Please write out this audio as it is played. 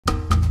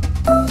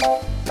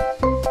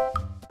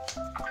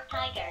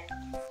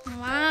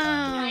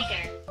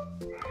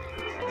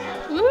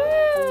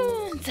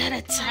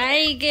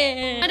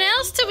tiger. What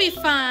else do we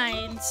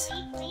find?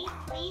 Please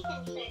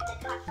insert the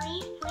card.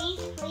 Please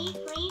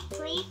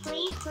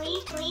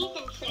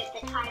insert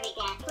the card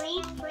again.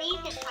 Please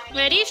insert.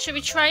 Ready? Should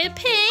we try a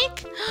pig?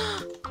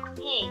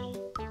 Pig.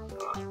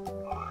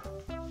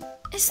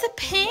 It's the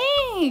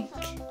pig.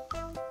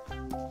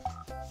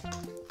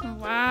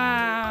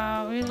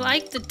 Wow, we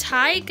like the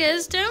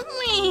tigers, don't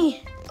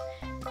we?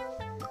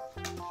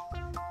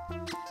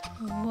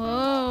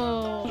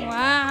 Whoa,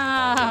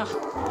 wow.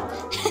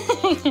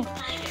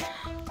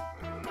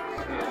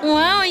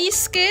 Wow, are you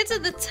scared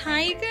of the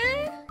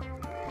tiger?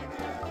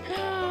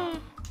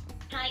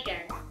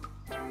 Tiger.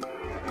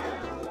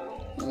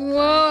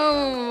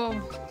 Whoa.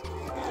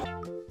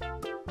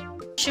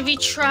 Should we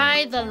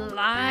try the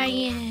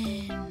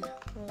lion?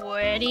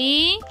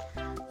 Ready?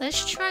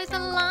 Let's try the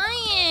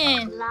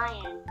lion.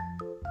 Lion.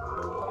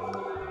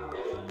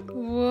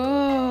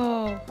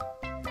 Whoa.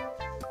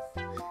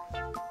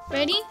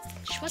 Ready?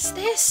 What's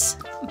this?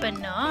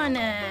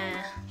 Banana.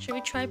 Should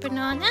we try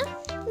banana?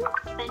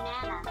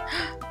 Banana.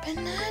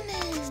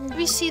 Banana. Do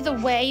we see the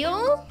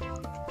whale?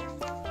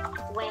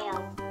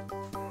 Whale.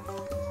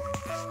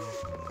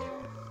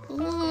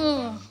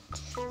 Ooh.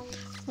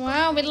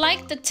 Wow, we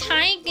like the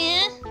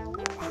tiger.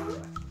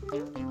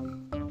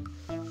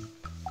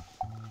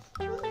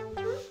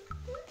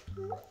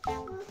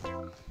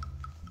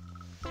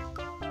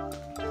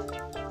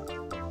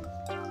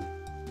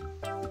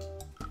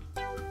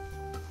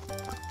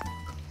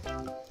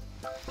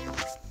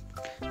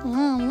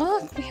 Oh,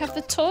 look, we have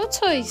the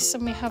tortoise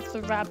and we have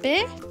the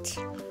rabbit.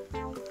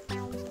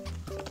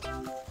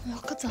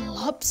 Look at the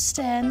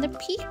lobster and the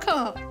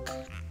peacock.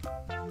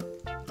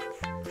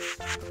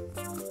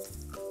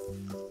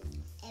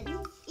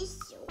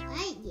 It's a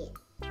lion.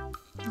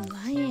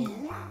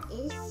 Lion.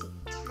 It's a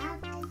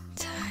tiger.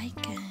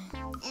 Tiger.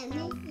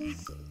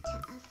 It's a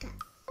tiger.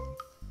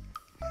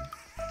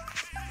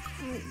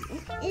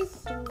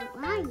 It's a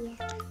lion.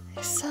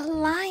 It's a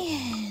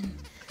lion.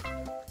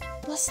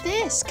 What's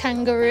this?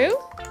 Kangaroo?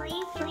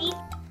 Please.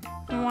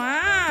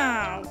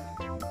 Wow.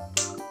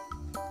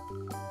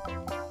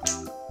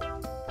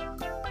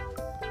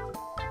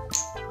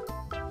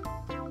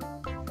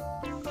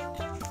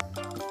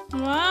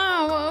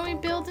 Wow, what are we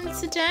building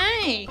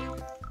today?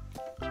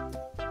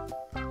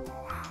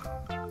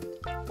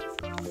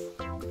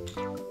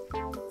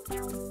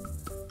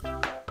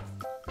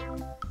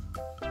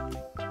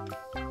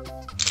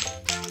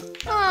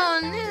 Oh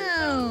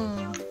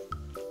no.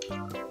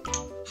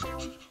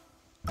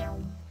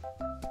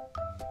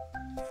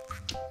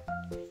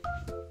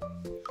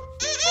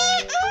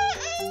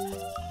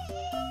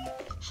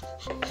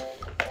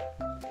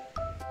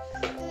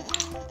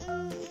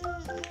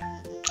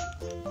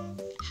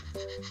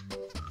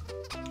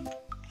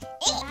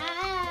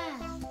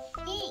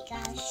 He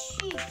got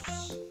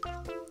shoes.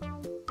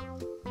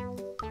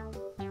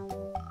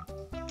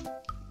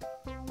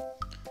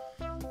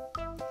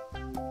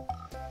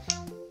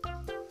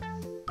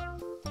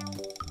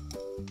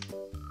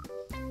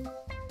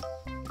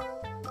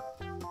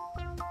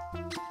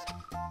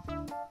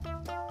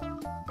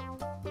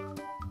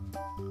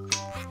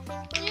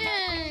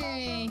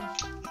 Yay.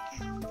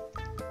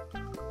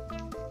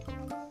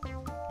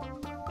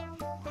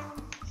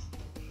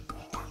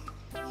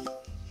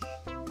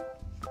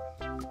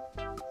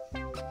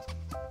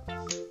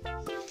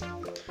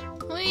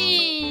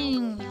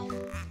 Wing.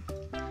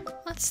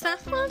 What's that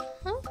one?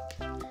 Look.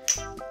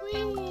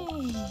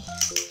 Wing.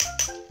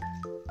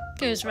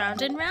 Goes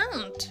round and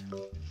round.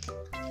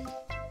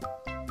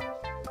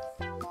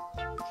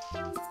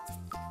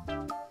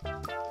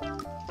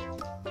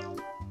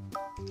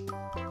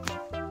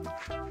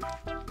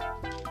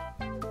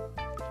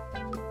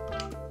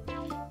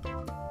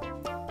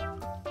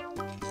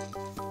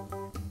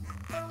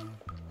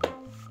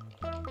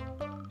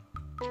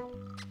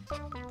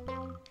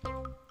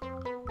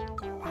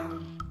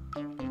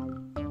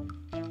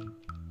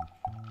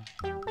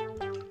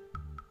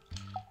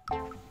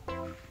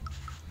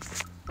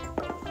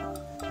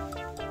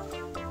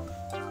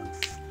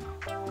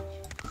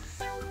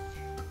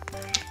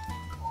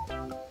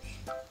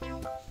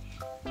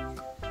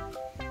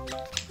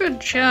 Good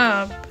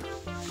job.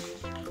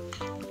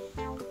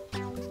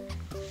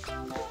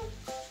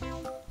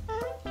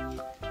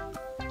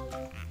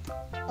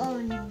 Oh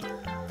no.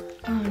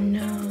 Oh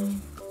no.